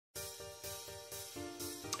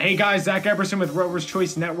Hey guys, Zach Eberson with Rover's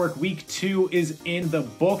Choice Network. Week 2 is in the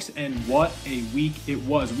books, and what a week it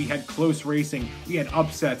was. We had close racing, we had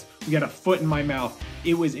upsets, we had a foot in my mouth.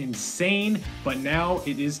 It was insane, but now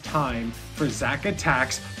it is time for Zach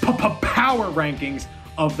Attack's power rankings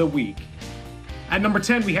of the week. At number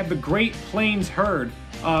 10, we have the Great Plains Herd.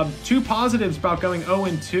 Two positives about going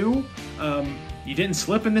 0-2. You didn't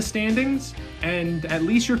slip in the standings, and at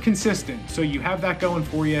least you're consistent, so you have that going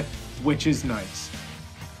for you, which is nice.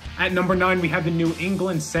 At number 9, we have the New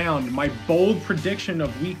England Sound. My bold prediction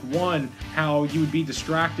of week 1, how you would be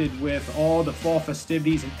distracted with all the fall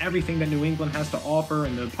festivities and everything that New England has to offer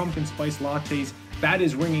and the pumpkin spice lattes, that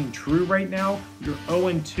is ringing true right now. You're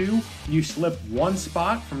 0-2. You slipped one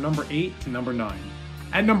spot from number 8 to number 9.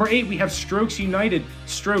 At number 8, we have Strokes United.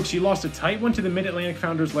 Strokes, you lost a tight one to the Mid-Atlantic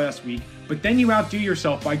Founders last week, but then you outdo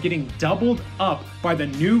yourself by getting doubled up by the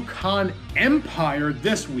New Con Empire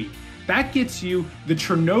this week. That gets you the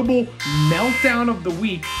Chernobyl meltdown of the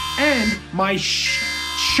week and my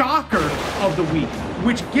shocker of the week,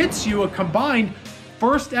 which gets you a combined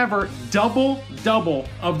first ever double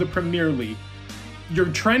of the Premier League. You're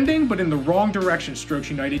trending, but in the wrong direction, Strokes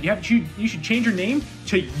United. You should change your name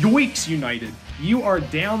to Yoiks United. You are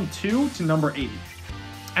down 2 to number 8.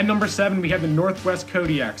 At number 7, we have the Northwest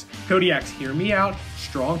Kodiaks. Kodiaks, hear me out.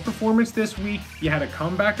 Strong performance this week. You had a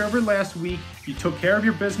comeback over last week. You took care of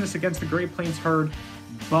your business against the Great Plains Herd,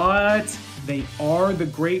 but they are the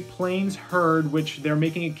Great Plains Herd, which they're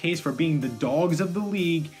making a case for being the dogs of the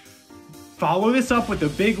league. Follow this up with a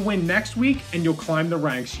big win next week, and you'll climb the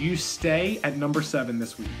ranks. You stay at number 7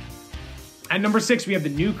 this week. At number 6, we have the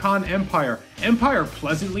New Con Empire. Empire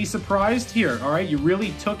pleasantly surprised here, all right? You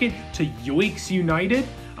really took it to Yoiks United.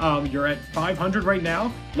 You're at 500 right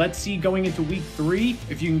now. Let's see going into week 3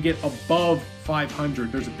 if you can get above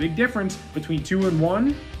 500. There's a big difference between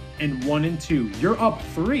 2-1 and 1-2. You're up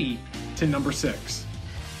 3 to number 6.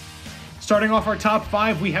 Starting off our top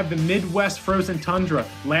 5, we have the Midwest Frozen Tundra.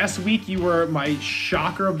 Last week, you were my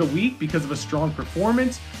shocker of the week because of a strong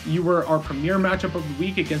performance. You were our premier matchup of the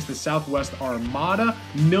week against the Southwest Armada.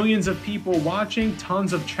 Millions of people watching,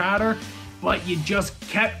 tons of chatter, but you just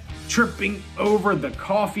kept tripping over the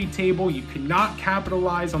coffee table. You could not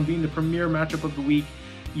capitalize on being the premier matchup of the week.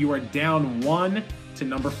 You are down 1 to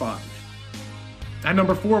number 5. At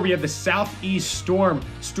number 4, we have the Southeast Storm.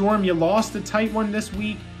 Storm, you lost a tight one this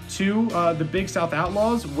week to the Big South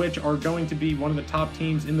Outlaws, which are going to be one of the top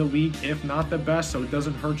teams in the league, if not the best, so it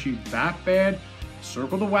doesn't hurt you that bad.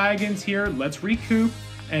 Circle the wagons here, let's recoup,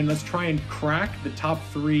 and let's try and crack the top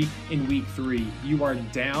 3 in week 3. You are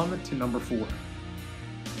down to number 4.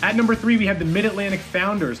 At number 3, we have the Mid-Atlantic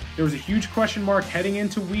Founders. There was a huge question mark heading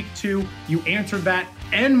into week 2. You answered that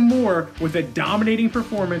and more with a dominating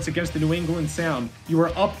performance against the New England Sound. You are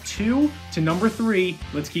up 2 to number 3.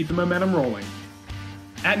 Let's keep the momentum rolling.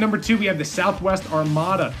 At number 2, we have the Southwest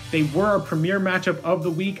Armada. They were our premier matchup of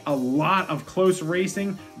the week. A lot of close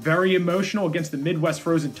racing, very emotional against the Midwest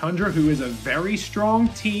Frozen Tundra, who is a very strong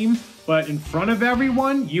team. But in front of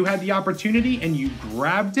everyone, you had the opportunity and you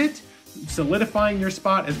grabbed it, solidifying your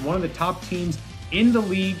spot as one of the top teams in the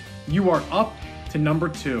league. You are up to number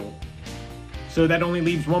 2. So that only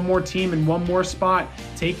leaves one more team and one more spot.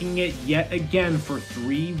 Taking it yet again for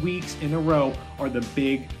 3 weeks in a row are the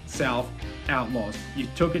Big South Outlaws. You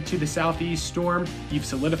took it to the Southeast Storm. You've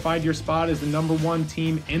solidified your spot as the number 1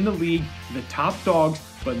 team in the league, the top dogs.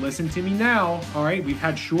 But listen to me now, all right? We've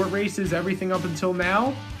had short races, everything up until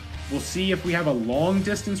now. We'll see if we have a long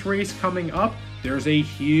distance race coming up. There's a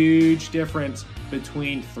huge difference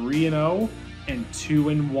between 3-0 and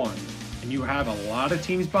 2-1. And you have a lot of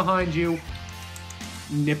teams behind you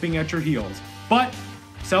nipping at your heels. But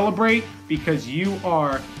celebrate, because you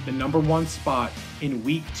are the number 1 spot in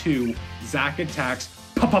week 2, Zach Attack's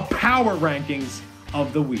power rankings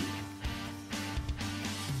of the week.